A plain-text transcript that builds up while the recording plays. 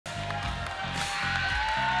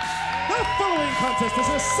The following contest is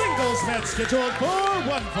a singles match scheduled for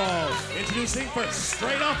one fall. Introducing first,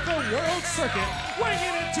 straight off the world circuit, weighing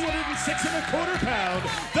in at 206.25 pounds,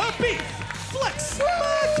 the Beef, Flex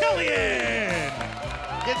McCallion.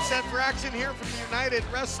 Getting set for action here from the United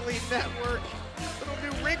Wrestling Network. Little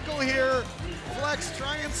new wrinkle here. Flex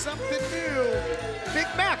trying something new. Big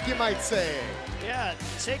Mac, you might say. Yeah,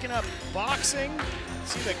 taking up boxing.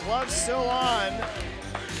 See the gloves still on.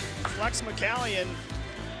 Flex McCallion,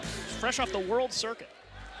 fresh off the world circuit.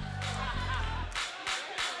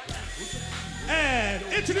 And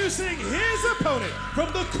introducing his opponent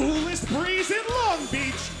from the coolest breeze in Long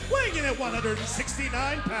Beach, weighing in at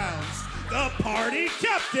 169 pounds, the party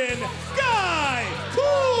captain, Guy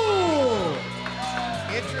Cool.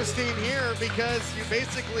 Interesting here because you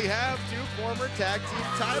basically have two former tag team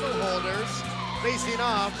title holders facing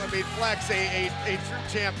off. I mean, Flex, a true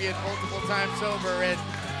champion multiple times over, and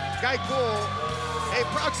Guy Cool, a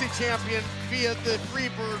proxy champion via the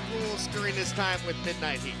Freebird rules during his time with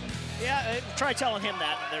Midnight Heat. Yeah, try telling him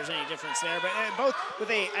that if there's any difference there. But both with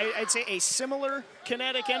I'd say a similar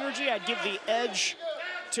kinetic energy. I'd give the edge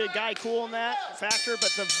to Guy Cool in that factor,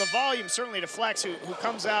 but the volume certainly to Flex, who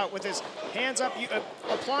comes out with his hands up,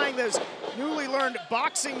 applying those newly learned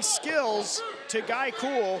boxing skills to Guy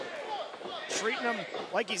Cool, treating him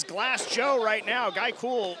like he's Glass Joe right now. Guy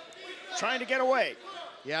Cool trying to get away.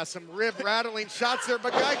 Yeah, some rib rattling shots there,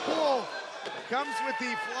 but Guy Cool comes with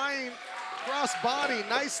the flying cross body,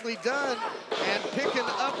 nicely done, and picking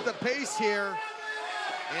up the pace here.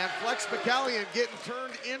 And Flex McCallion getting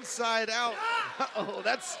turned inside out. Uh-oh,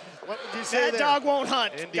 that's, what would you say that there? Dog won't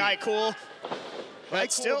hunt, Indeed. Guy Cool. But Guy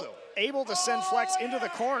still Cool, able to send Flex into the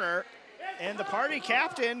corner. And the party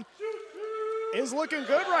captain is looking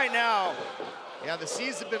good right now. Yeah, the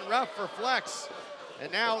seas have been rough for Flex.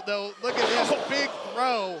 And now, though, look at this big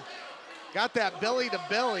throw. Got that belly to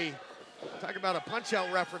belly. Talk about a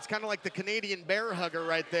punch-out reference, kind of like the Canadian bear hugger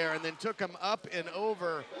right there, and then took him up and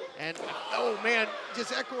over. And, oh, man,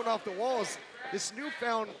 just echoing off the walls, this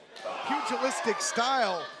newfound pugilistic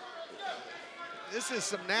style. This is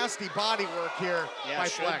some nasty body work here by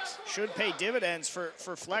Flex. Should pay dividends for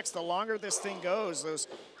Flex the longer this thing goes. Those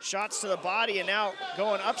shots to the body, and now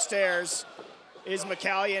going upstairs is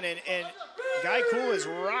McCallion, and Guy Cool is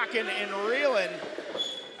rocking and reeling.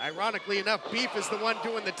 Ironically enough, Beef is the one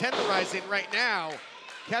doing the tenderizing right now.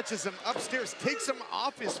 Catches him upstairs, takes him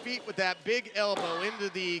off his feet with that big elbow into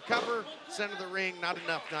the cover, center of the ring. Not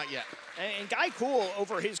enough, not yet. And Guy Cool,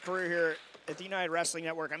 over his career here at the United Wrestling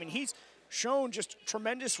Network, I mean, he's shown just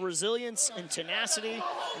tremendous resilience and tenacity.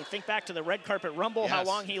 You think back to the Red Carpet Rumble, yes, how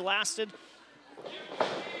long he lasted.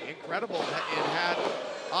 Incredible, and had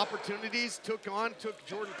opportunities, took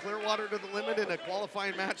Jordan Clearwater to the limit in a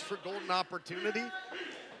qualifying match for Golden Opportunity.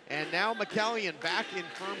 And now McCallion back in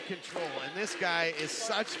firm control. And this guy is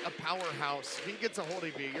such a powerhouse. If he gets a hold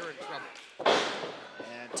of you, you're in trouble.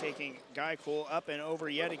 And taking Guy Cool up and over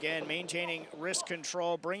yet again, maintaining wrist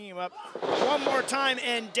control, bringing him up one more time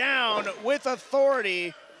and down with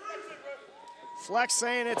authority. Flex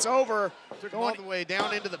saying it's over. Took him all the way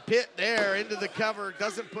down into the pit there, into the cover,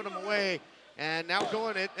 doesn't put him away. And now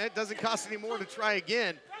going, it doesn't cost any more to try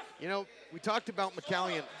again. You know, we talked about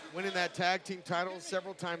McCallion winning that tag team title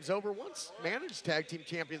several times over. Once managed tag team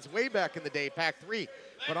champions way back in the day, Pac 3.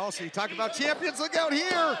 But also you talk about champions, look out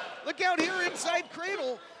here. Look out here inside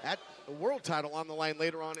Cradle. At the world title on the line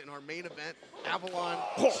later on in our main event. Avalon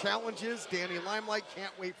challenges Danny Limelight,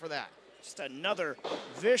 can't wait for that. Just another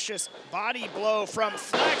vicious body blow from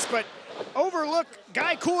Flex, but overlook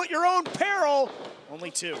Guy Cool at your own peril.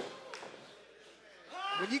 Only two.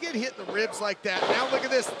 When you get hit in the ribs like that, now look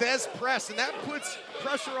at this, Thez press, and that puts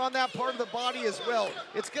pressure on that part of the body as well.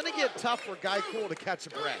 It's gonna get tough for Guy Cool to catch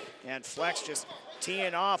a breath. And Flex just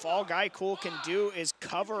teeing off. All Guy Cool can do is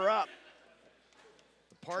cover up.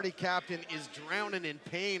 The party captain is drowning in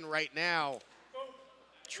pain right now.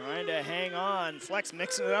 Trying to hang on. Flex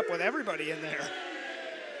mixing it up with everybody in there.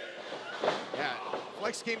 Yeah,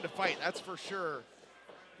 Flex came to fight, that's for sure.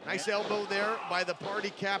 Nice elbow there by the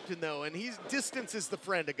party captain, though, and he's distance is the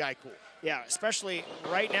friend of Guy Cool. Yeah, especially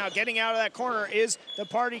right now, getting out of that corner is the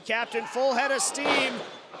party captain. Full head of steam,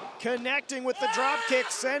 connecting with the drop kick,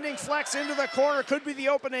 sending Flex into the corner. Could be the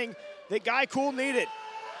opening that Guy Cool needed.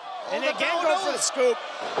 And again, go for the scoop.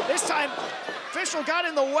 This time, official got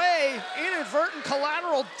in the way. Inadvertent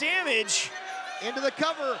collateral damage. Into the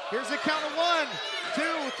cover. Here's a count of 1, 2,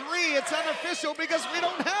 3. It's unofficial because we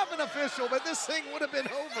don't have an official, but this thing would have been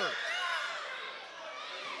over.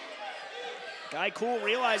 Guy Cool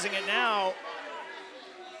realizing it now.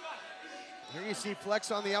 Here you see Flex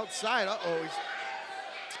on the outside. Uh-oh, he's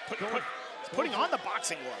putting on the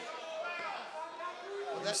boxing glove.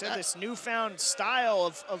 You said this newfound style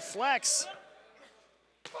of flex.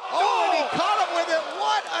 Oh, and he caught him with it.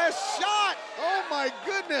 What a shot. Oh, my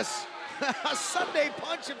goodness. A Sunday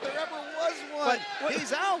punch if there ever was one. But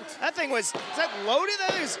he's out. That thing was that loaded?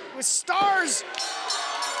 That thing was stars.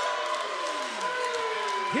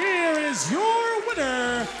 Here is your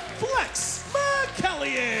winner, Flex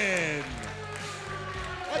McCallion.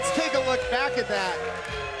 Let's take a look back at that.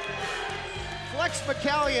 Flex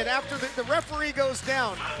McCallion, after the referee goes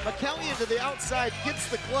down, McCallion to the outside gets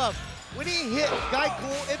the glove. When he hit Guy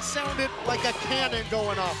Cool, it sounded like a cannon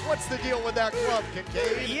going off. What's the deal with that glove,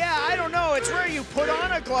 Kincaid? Yeah, I don't know. It's where you put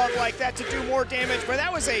on a glove like that to do more damage, but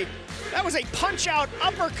that was a punch-out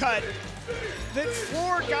uppercut that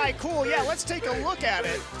floored Guy Cool. Yeah, let's take a look at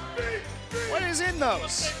it. What is in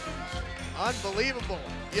those? Unbelievable.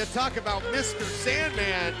 You talk about Mr.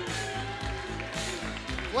 Sandman.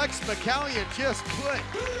 Flex McCallion just put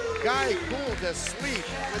Guy Cool to sleep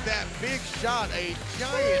with that big shot, a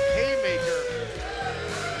giant haymaker.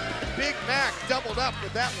 Big Mac doubled up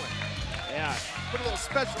with that one. Yeah. Put a little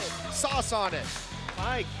special sauce on it.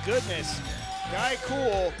 My goodness. Guy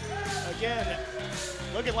Cool, again,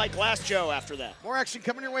 looking like Glass Joe after that. More action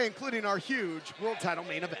coming your way, including our huge world title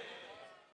main event.